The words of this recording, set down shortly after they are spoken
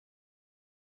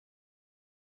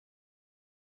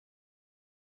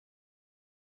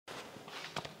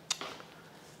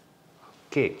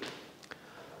Okay,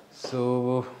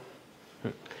 so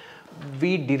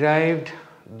we derived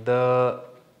the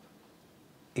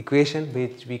equation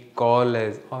which we call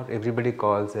as, or everybody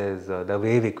calls as, the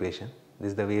wave equation. This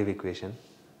is the wave equation,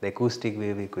 the acoustic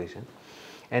wave equation,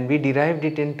 and we derived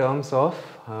it in terms of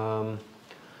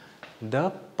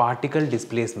the particle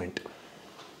displacement.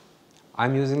 I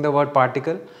am using the word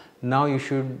particle. Now you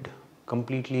should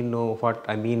completely know what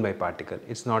I mean by particle.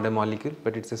 It is not a molecule,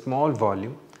 but it is a small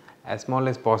volume, as small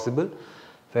as possible,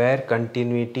 where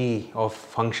continuity of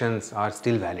functions are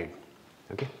still valid.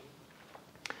 Okay.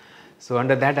 So,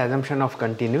 under that assumption of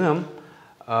continuum,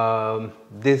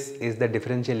 this is the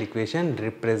differential equation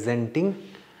representing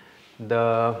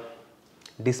the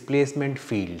displacement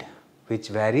field, which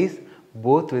varies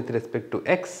both with respect to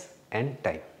x and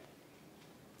time.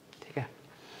 Okay.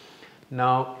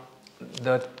 Now,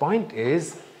 the point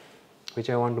is, which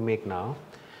I want to make now,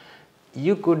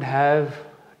 you could have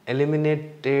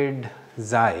eliminated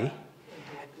xi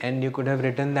and you could have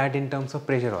written that in terms of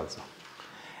pressure also,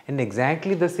 and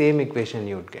exactly the same equation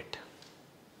you would get.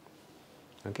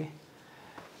 Okay.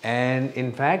 And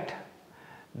in fact,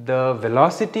 the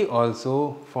velocity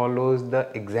also follows the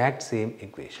exact same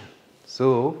equation.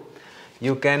 So,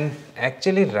 you can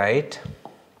actually write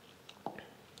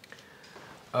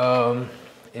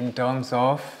in terms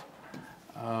of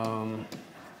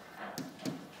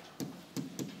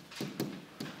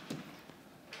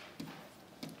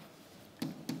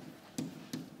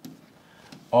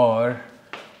or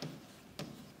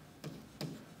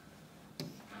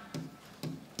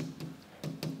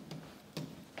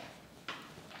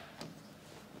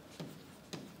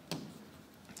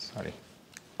sorry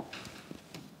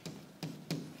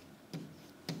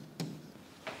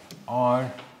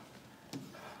or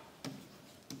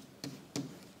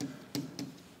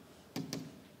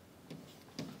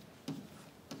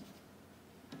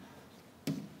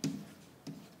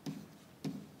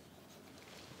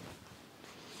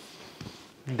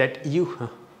that you So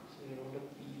you wrote a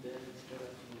P there instead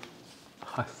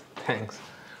of U. thanks.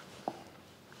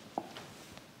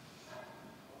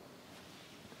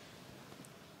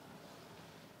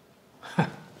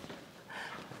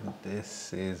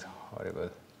 This is horrible.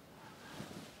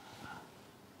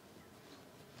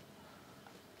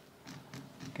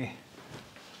 Okay.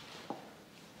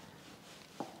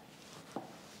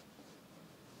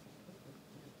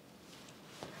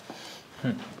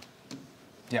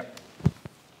 Yeah.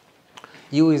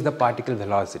 U is the particle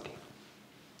velocity.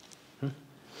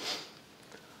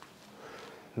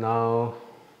 Now,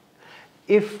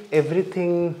 if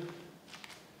everything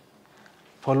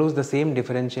follows the same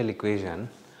differential equation,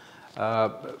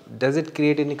 does it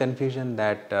create any confusion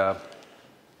that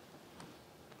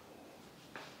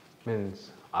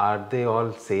means are they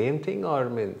all same thing, or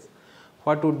means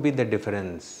what would be the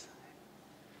difference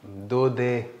though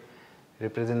they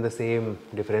represent the same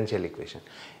differential equation?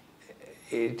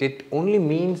 It only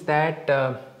means that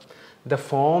the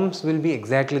forms will be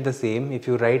exactly the same if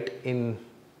you write in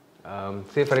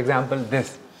say for example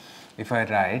this, if I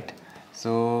write,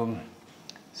 so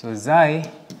xi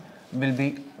will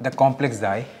be the complex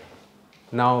xi.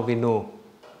 Now we know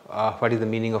what is the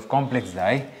meaning of complex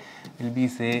xi. Will be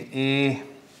say a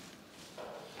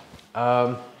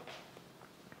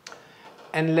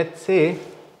and let's say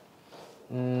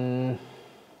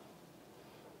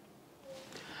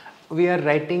we are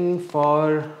writing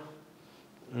for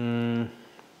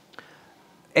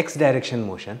x direction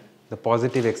motion, the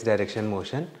positive x direction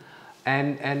motion,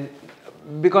 and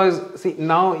because see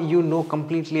now you know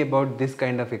completely about this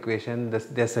kind of equation,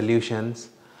 their solutions,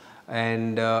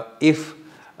 and if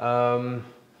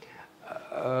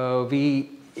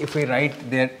we write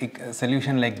their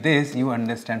solution like this, you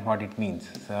understand what it means.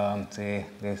 So say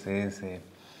this is a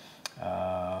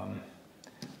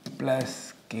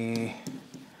plus k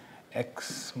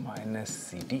x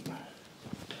minus ct,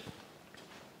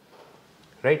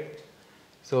 right?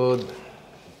 So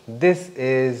this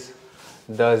is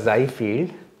the xi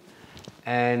field,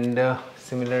 and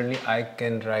similarly I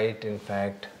can write in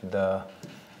fact the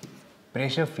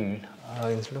pressure field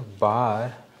instead of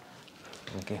bar.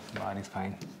 Okay, bar is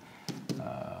fine.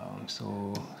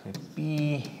 So say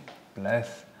P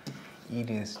plus e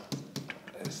raised to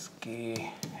plus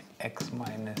k x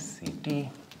minus ct,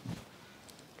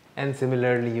 and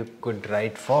similarly you could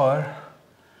write for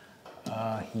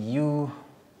u.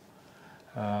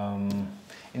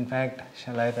 In fact,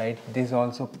 shall I write these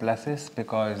also pluses,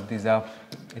 because these are,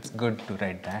 it's good to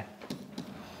write that.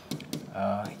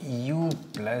 U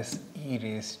plus e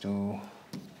raised to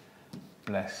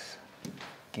plus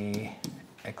k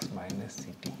x minus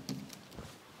ct.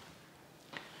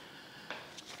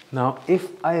 Now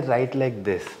if I write like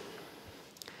this,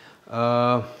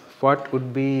 what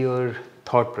would be your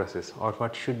thought process, or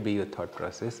what should be your thought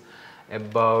process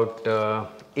about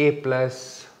A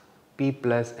plus, P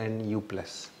plus and U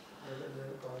plus? Whether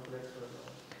they're complex or not.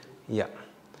 Yeah.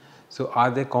 So are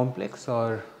they complex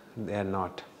or they are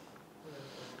not?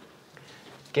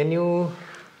 Can you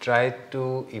try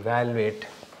to evaluate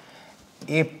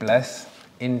A plus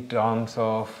in terms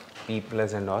of P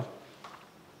plus and all?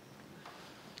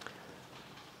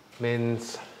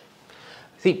 Means,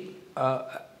 see,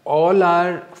 all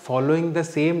are following the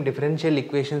same differential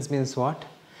equations means what?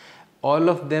 All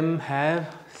of them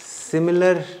have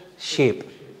similar shape,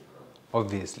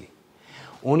 obviously.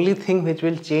 Only thing which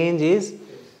will change is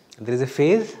there is a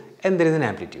phase and there is an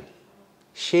amplitude.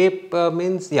 Shape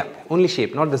means, yeah, only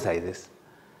shape, not the sizes.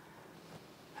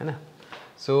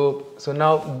 So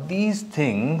now these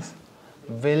things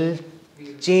will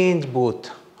change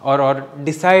both or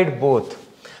decide both.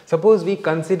 Suppose we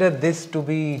consider this to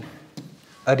be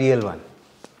a real one,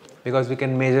 because we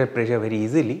can measure pressure very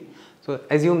easily. So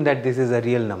assume that this is a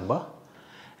real number,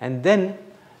 and then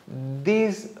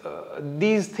these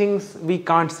things we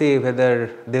can't say whether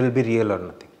they will be real or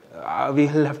nothing. We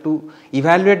will have to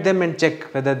evaluate them and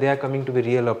check whether they are coming to be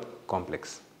real or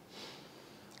complex.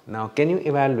 Now can you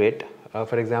evaluate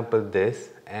for example this,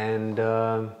 and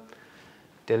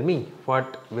tell me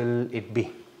what will it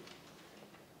be?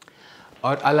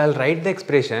 Or I'll write the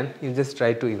expression, you just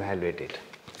try to evaluate it,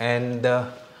 and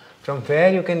from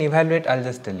where you can evaluate I'll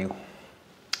just tell you.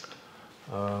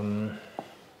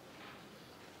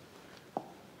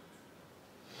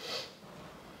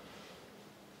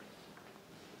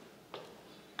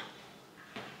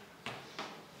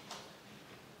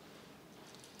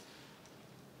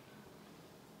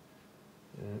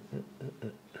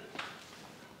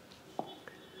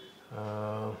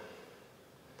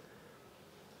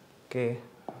 Okay,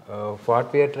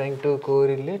 what we are trying to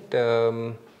correlate,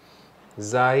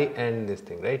 xi and this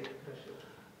thing, right?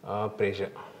 Pressure.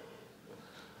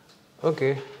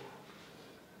 Okay.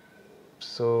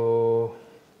 So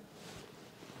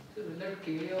will that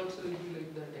Ka also will be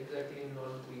like that exactly in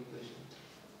all three equations?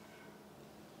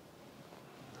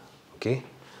 Okay.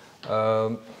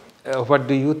 What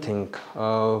do you think?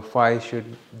 Why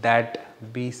should that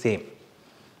be same?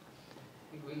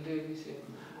 Will they be same?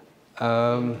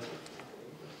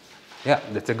 Yeah,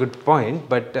 that's a good point,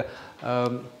 but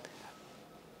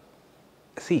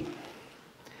see,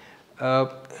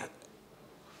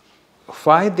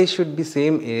 why they should be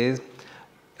same is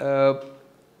that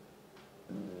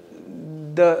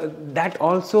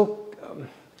also,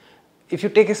 if you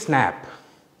take a snap,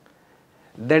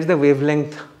 that's the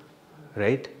wavelength,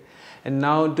 right? And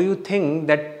now do you think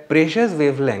that pressure's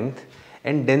wavelength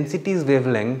and density's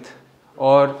wavelength,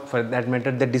 or for that matter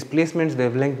the displacement's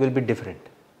wavelength, will be different?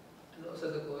 No, so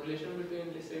the correlation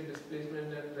between, let's say,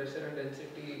 displacement and pressure and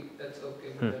density, that's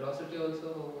okay. But velocity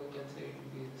also, we can say it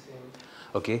will be the same.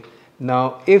 Okay.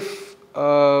 Now if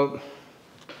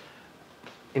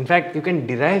in fact you can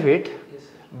derive it, Yes,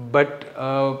 but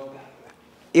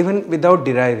even without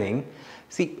deriving,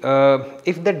 see,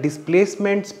 if the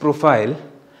displacement's profile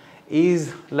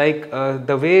is like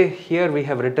the way here we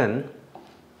have written,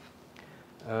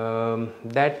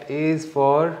 that is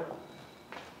for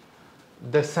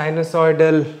the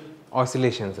sinusoidal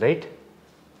oscillations, right?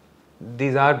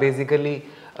 These are basically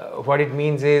what it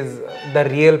means is the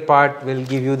real part will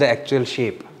give you the actual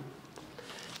shape.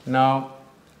 Now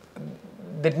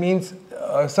that means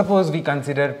suppose we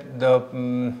consider the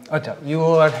you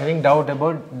are having doubt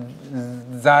about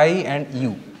xi and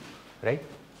u, right?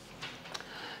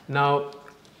 Now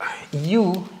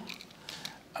u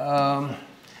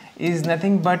is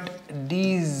nothing but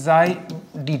d xi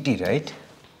dt, right?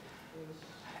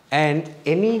 And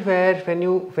anywhere when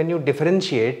you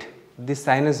differentiate these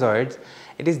sinusoids,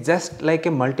 it is just like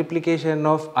a multiplication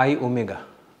of I omega.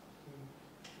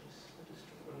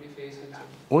 only phase will change.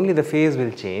 Only the phase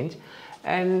will change,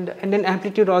 and then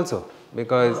amplitude also,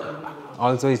 because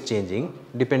also is changing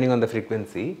depending on the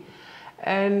frequency,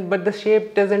 and but the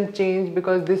shape doesn't change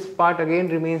because this part again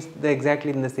remains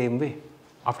exactly in the same way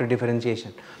after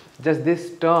differentiation. Just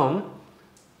this term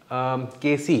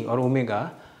kc or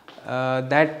omega,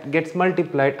 that gets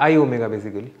multiplied I omega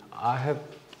basically. I have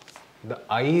the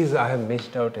i's I have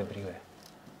missed out everywhere.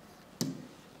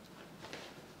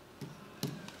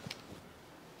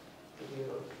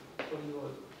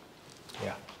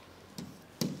 Yeah.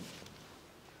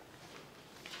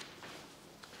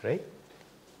 Right?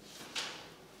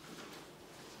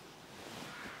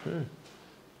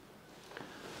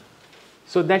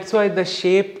 So that's why the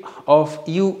shape of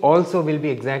u also will be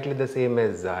exactly the same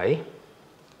as xi.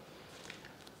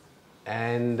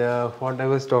 And what I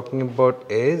was talking about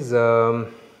is,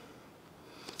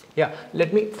 yeah,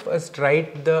 let me first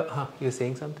write the, you're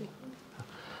saying something?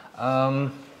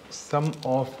 Some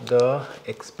of the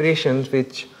expressions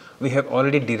which we have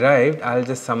already derived, I'll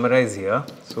just summarize here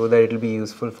so that it will be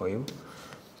useful for you.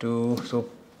 So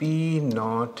P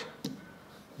naught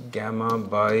gamma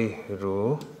by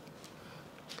rho,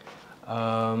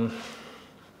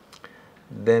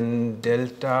 then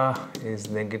delta is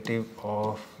negative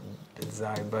of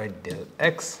xi by del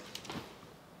x,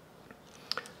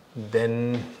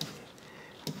 then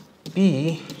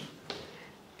P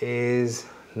is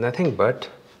nothing but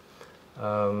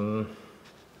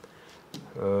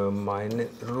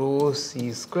minus rho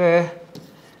c square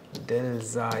del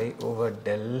xi over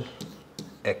del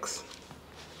x.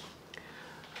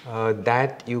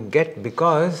 That you get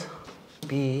because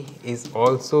P is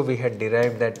also, we had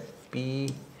derived that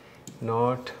P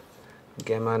naught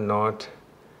gamma naught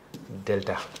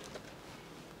delta.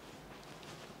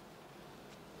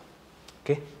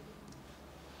 Okay,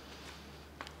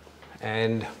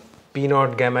 and P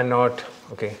naught gamma naught,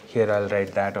 okay, here I'll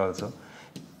write that also.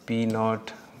 P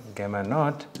naught gamma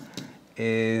naught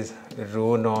is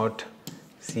rho naught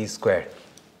c squared.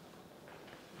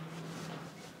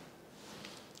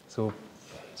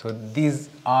 So these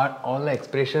are all the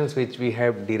expressions which we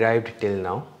have derived till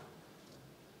now.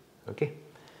 Okay,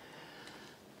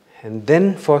 and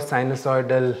then for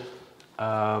sinusoidal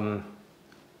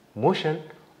motion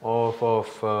of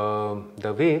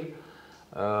the wave,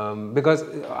 because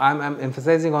I'm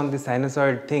emphasizing on the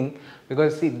sinusoid thing,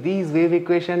 because see, these wave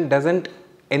equation doesn't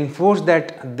enforce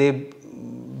that they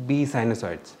be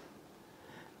sinusoids.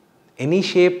 Any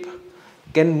shape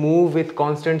can move with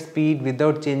constant speed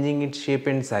without changing its shape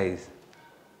and size,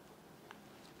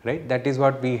 right? That is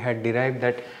what we had derived,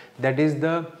 that is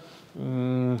the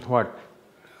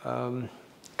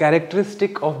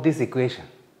characteristic of this equation,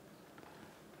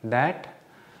 that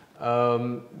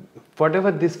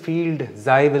whatever this field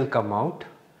xi will come out,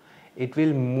 it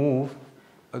will move,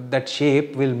 that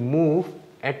shape will move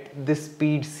at this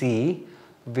speed c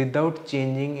without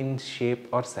changing in shape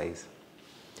or size.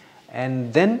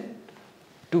 And then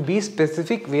to be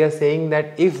specific, we are saying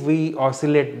that if we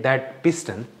oscillate that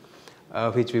piston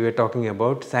which we were talking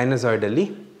about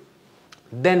sinusoidally,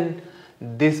 then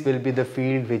this will be the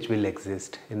field which will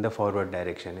exist in the forward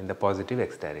direction, in the positive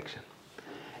x direction.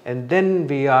 And then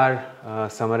we are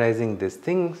summarizing these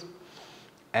things,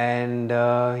 and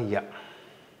yeah.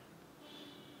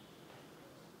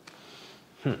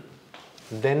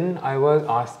 Then I was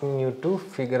asking you to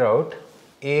figure out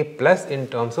A plus in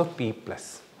terms of P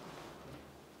plus,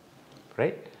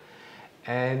 right?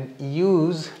 And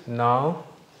use now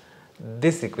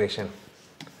this equation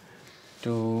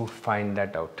to find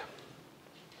that out,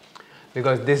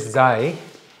 because this xi,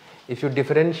 if you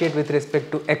differentiate with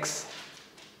respect to x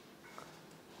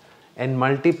and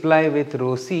multiply with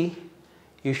rho c,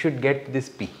 you should get this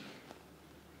P.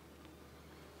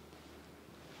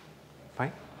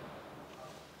 Fine.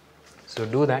 So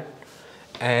do that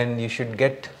and you should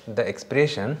get the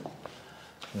expression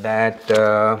that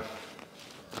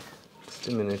just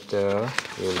a minute,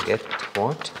 you will get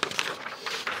what?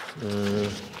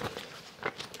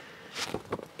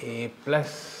 A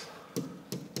plus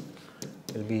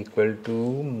will be equal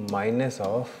to minus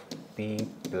of P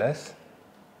plus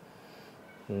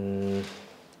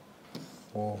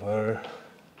over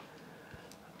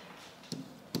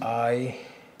I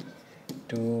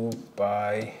 2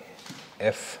 pi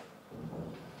f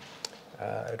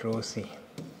rho c.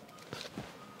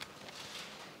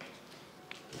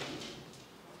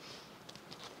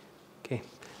 Okay,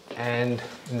 and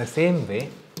in the same way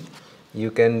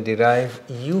you can derive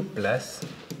u plus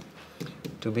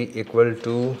to be equal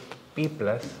to p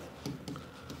plus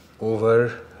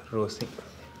over rho c.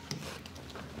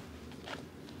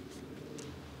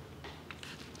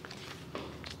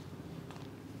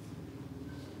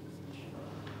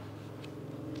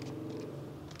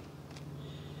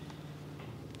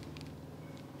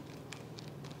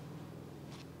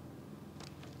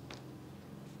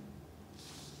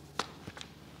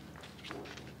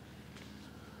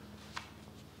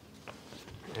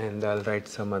 And I'll write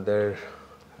some other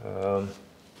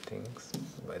things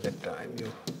by the time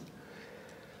you.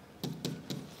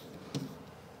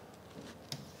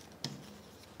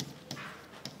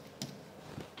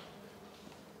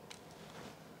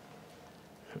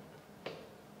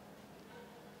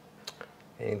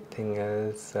 Anything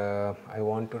else? I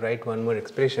want to write one more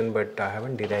expression, but I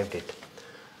haven't derived it.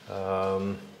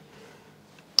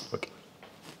 Okay,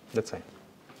 that's fine.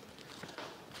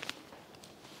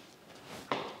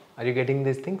 Are you getting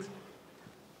these things?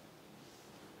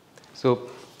 So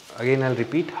again I'll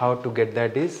repeat how to get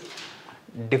that is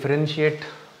differentiate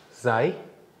xi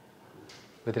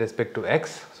with respect to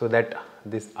x, so that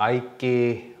this ik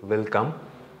will come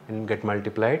and get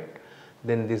multiplied,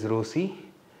 then this rho c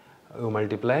you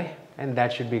multiply, and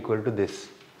that should be equal to this,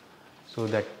 so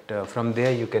that from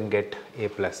there you can get a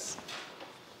plus.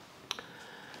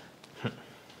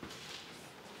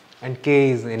 And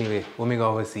k is anyway omega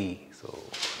over c, so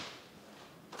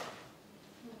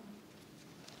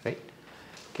right,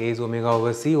 k is omega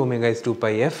over c, omega is 2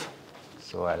 pi f,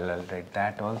 so I'll write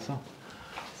that also.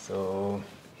 So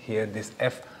here this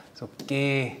f, so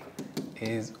k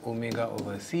is omega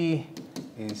over c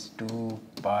is 2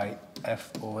 pi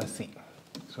f over c,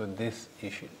 so this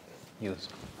you should use.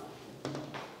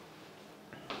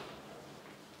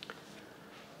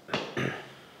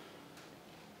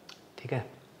 Okay.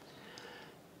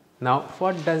 Now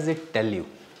what does it tell you?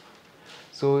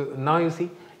 So now you see,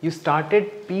 you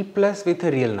started p plus with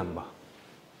a real number,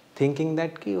 thinking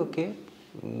that okay,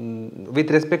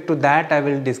 with respect to that I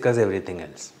will discuss everything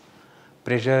else.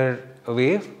 Pressure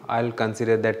wave, I will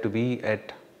consider that to be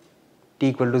at t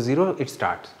equal to 0, it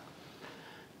starts.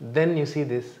 Then you see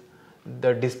this,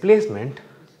 the displacement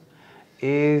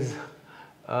is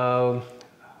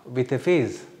with a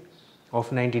phase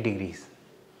of 90 degrees,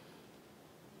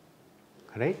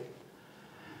 right.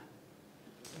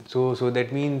 So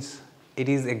that means it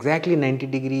is exactly 90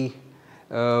 degree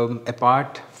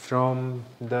apart from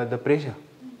the pressure.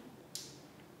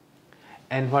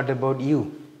 And what about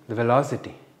u, the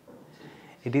velocity?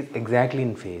 It is exactly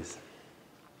in phase.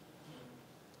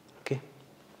 Okay.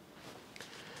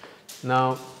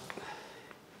 Now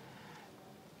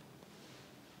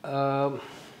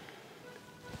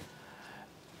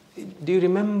do you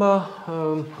remember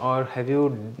or have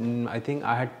you, I think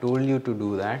I had told you to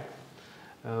do that,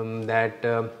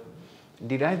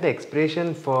 derive the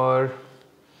expression for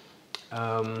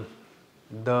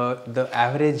the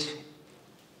average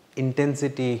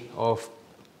intensity of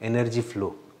energy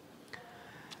flow.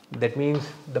 That means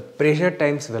the pressure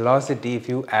times velocity, if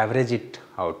you average it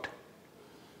out.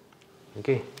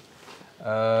 Okay.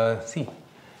 See,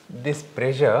 this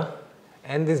pressure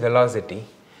and this velocity,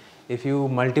 if you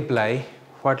multiply,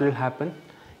 what will happen?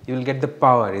 You will get the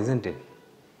power, isn't it?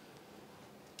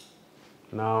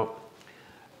 Now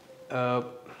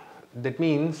that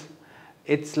means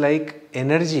it's like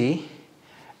energy.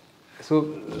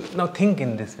 So now think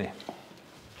in this way,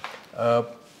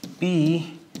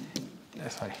 P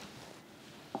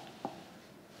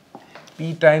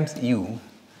times U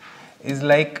is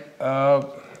like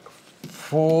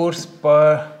force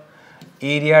per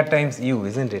area times U,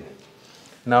 isn't it?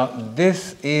 Now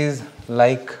this is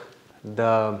like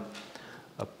the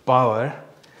power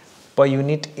per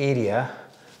unit area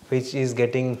which is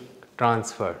getting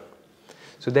transferred.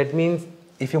 So that means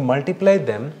if you multiply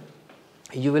them,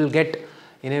 you will get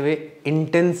in a way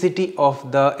intensity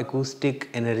of the acoustic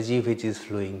energy which is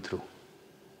flowing through,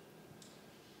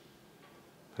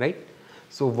 right.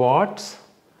 So watts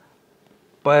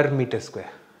per meter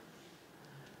square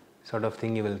sort of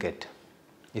thing you will get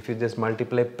if you just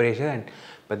multiply pressure. And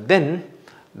but then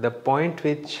the point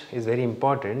which is very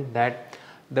important, that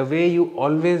the way you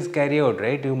always carry out,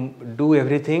 right, you do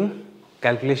everything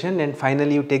calculation and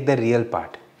finally you take the real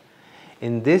part.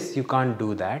 In this you can't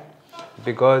do that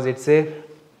because it's a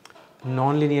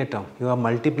non-linear term. You are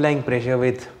multiplying pressure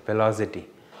with velocity.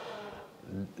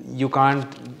 You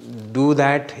can't do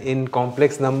that in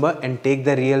complex number and take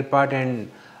the real part and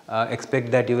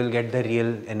expect that you will get the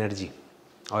real energy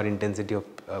or intensity of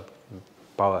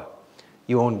power.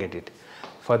 You won't get it.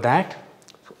 For that,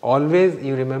 always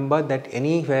you remember that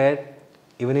anywhere,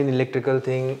 even in electrical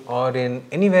thing or in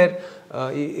anywhere,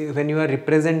 when you are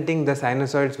representing the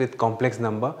sinusoids with complex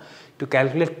number, to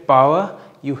calculate power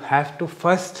you have to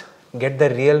first get the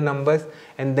real numbers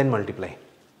and then multiply.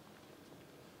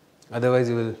 Otherwise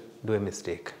you will do a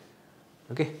mistake,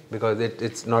 okay, because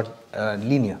it's not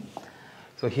linear.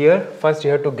 So here first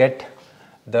you have to get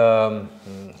the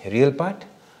real part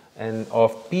and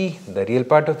of P, the real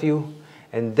part of U,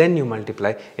 and then you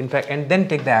multiply, in fact, and then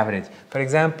take the average. For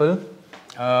example,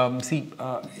 see,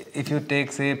 if you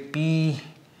take say P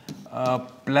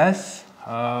plus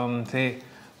say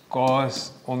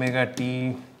cos omega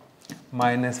t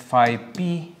minus phi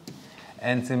p,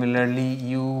 and similarly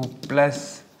U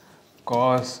plus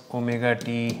cos omega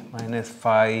t minus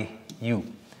phi u.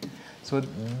 So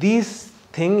these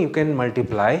thing you can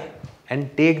multiply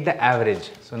and take the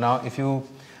average. So now if you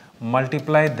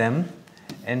multiply them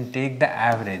and take the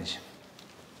average,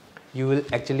 you will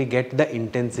actually get the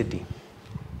intensity,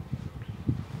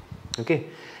 okay.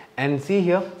 And see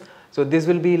here, So this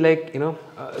will be like,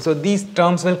 so these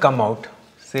terms will come out,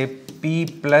 say P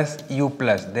plus U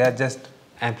plus, they are just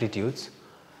amplitudes,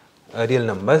 real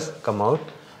numbers come out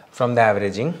from the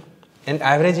averaging, and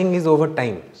averaging is over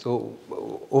time. So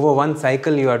over one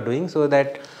cycle you are doing, so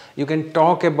that you can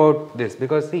talk about this,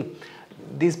 because see,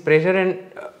 this pressure and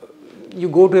you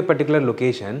go to a particular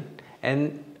location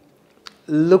and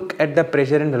look at the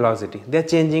pressure and velocity, they are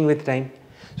changing with time.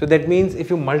 So that means if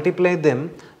you multiply them,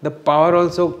 the power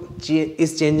also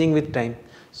is changing with time.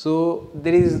 So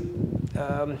there is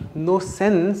no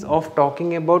sense of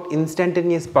talking about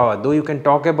instantaneous power, though you can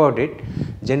talk about it.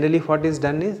 Generally what is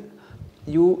done is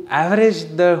you average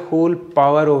the whole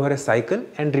power over a cycle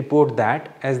and report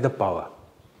that as the power.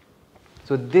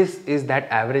 So this is that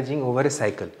averaging over a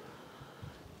cycle.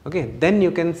 Okay, then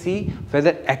you can see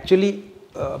whether actually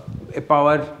a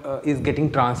power is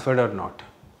getting transferred or not.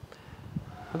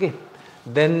 Okay,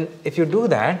 then if you do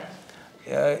that,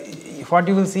 what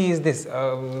you will see is this,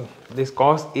 this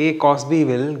cos A cos B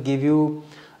will give you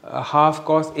half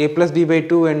cos A plus B by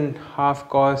 2 and half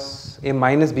cos A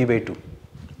minus B by 2,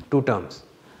 two terms,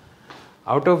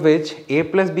 out of which A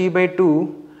plus B by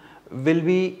 2 will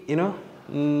be,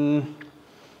 will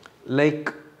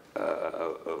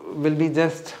be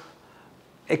just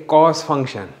a cos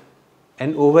function,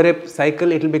 and over a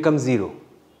cycle it will become 0.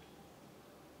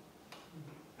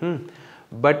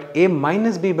 But A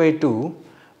minus B by 2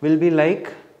 will be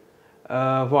like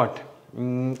what?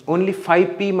 Only phi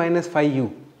p minus phi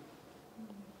u.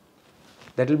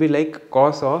 That will be like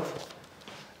cos of,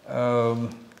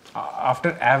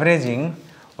 after averaging,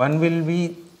 one will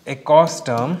be a cos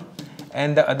term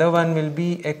and the other one will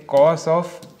be a cos of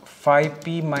phi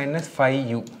p minus phi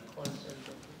u.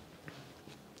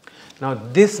 Now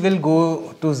this will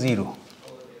go to 0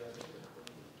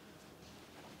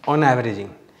 on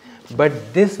averaging,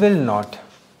 but this will not,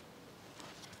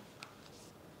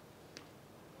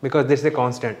 because this is a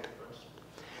constant.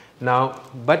 Now,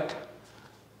 but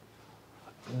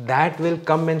that will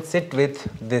come and sit with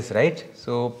this, right?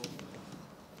 So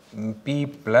P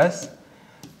plus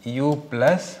U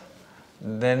plus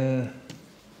then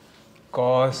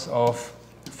cos of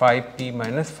phi p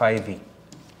minus phi v.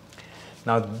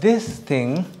 Now this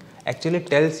thing actually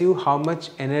tells you how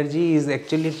much energy is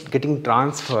actually getting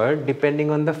transferred depending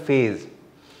on the phase.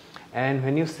 And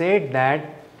when you said that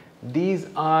these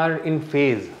are in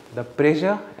phase, the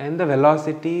pressure and the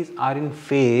velocities are in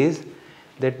phase,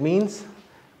 that means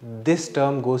this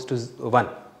term goes to 1,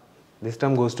 this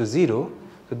term goes to 0,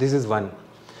 so this is 1.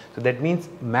 So that means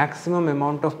maximum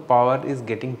amount of power is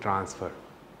getting transferred.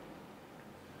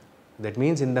 That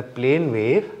means in the plane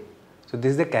wave, so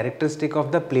this is the characteristic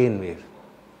of the plane wave,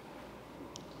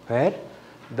 where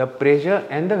the pressure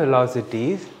and the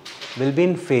velocities will be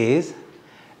in phase,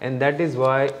 and that is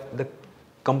why the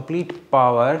complete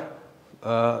power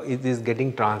is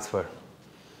getting transferred.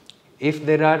 If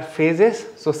there are phases,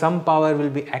 so some power will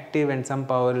be active and some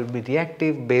power will be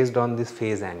reactive based on this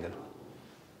phase angle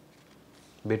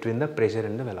between the pressure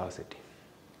and the velocity.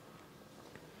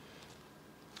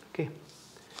 Okay.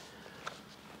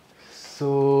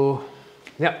 So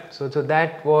yeah, so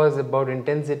that was about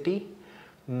intensity.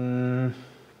 And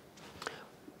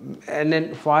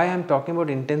then why I am talking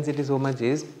about intensity so much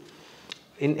is,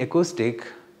 in acoustic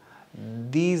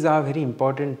these are very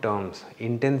important terms,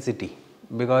 intensity,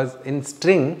 because in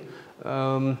string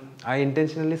I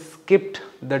intentionally skipped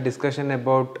the discussion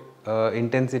about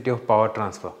intensity of power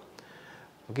transfer,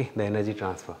 okay, the energy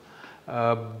transfer,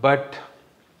 but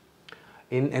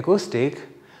in acoustic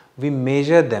we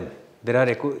measure them. There are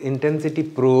intensity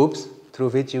probes through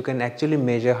which you can actually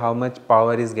measure how much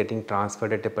power is getting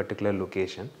transferred at a particular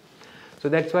location. So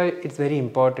that's why it's very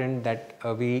important that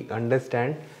we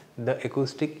understand the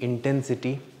acoustic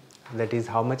intensity, that is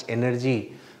how much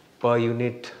energy per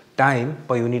unit time,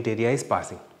 per unit area is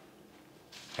passing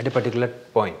at a particular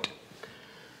point.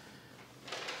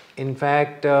 In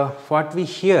fact, what we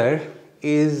hear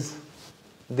is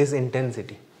this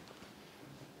intensity.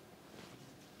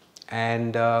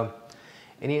 And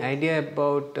any idea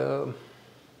about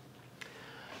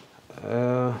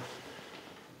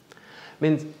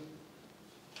means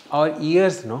our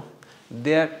ears, no,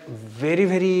 they are very,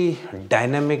 very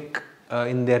dynamic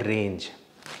in their range.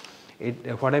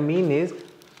 What I mean is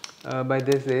by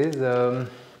this is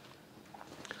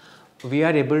we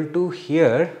are able to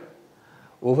hear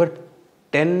over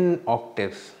 10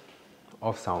 octaves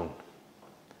of sound,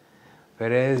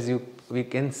 whereas we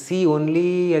can see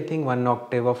only, I think, 1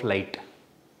 octave of light.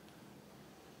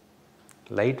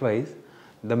 Light wise,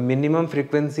 the minimum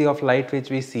frequency of light which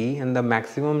we see and the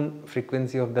maximum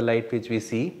frequency of the light which we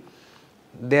see,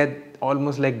 they are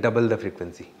almost like double the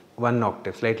frequency, 1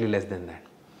 octave, slightly less than that.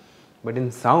 But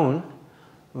in sound,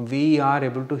 we are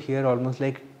able to hear almost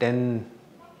like 10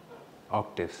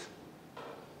 octaves,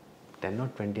 10 or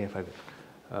 20, I forget,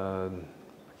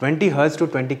 20 hertz to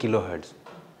 20 kilohertz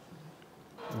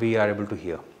we are able to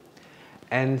hear.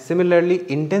 And similarly,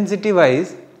 intensity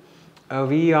wise,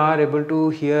 we are able to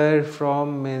hear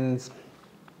from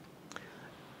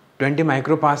 20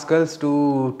 micropascals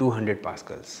to 200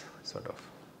 pascals sort of.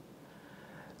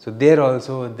 So there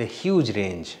also the huge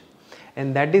range,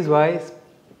 and that is why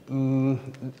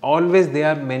always they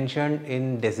are mentioned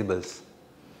in decibels.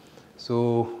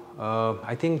 So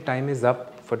I think time is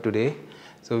up for today,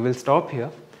 so we will stop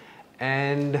here,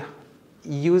 and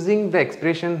using the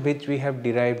expression which we have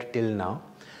derived till now,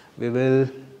 we will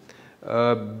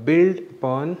build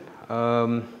upon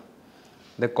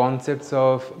the concepts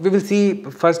of, we will see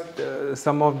first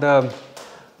some of the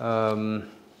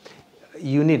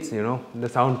units, you know, the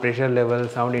sound pressure level,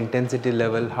 sound intensity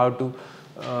level, how to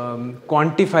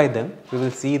quantify them, we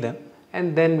will see them,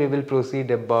 and then we will proceed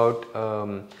about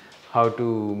how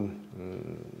to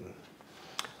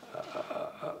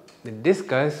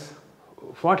discuss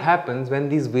what happens when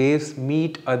these waves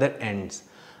meet other ends,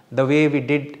 the way we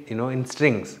did, you know, in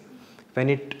strings, when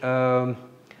it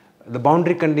the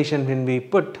boundary condition, when we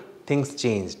put, things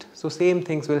changed. So same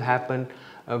things will happen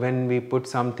when we put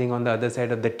something on the other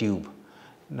side of the tube.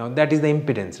 Now that is the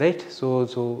impedance, right? So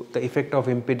the effect of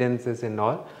impedances and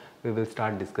all, we will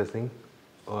start discussing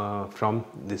from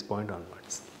this point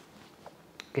onwards.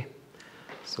 Okay,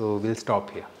 so we'll stop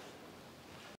here.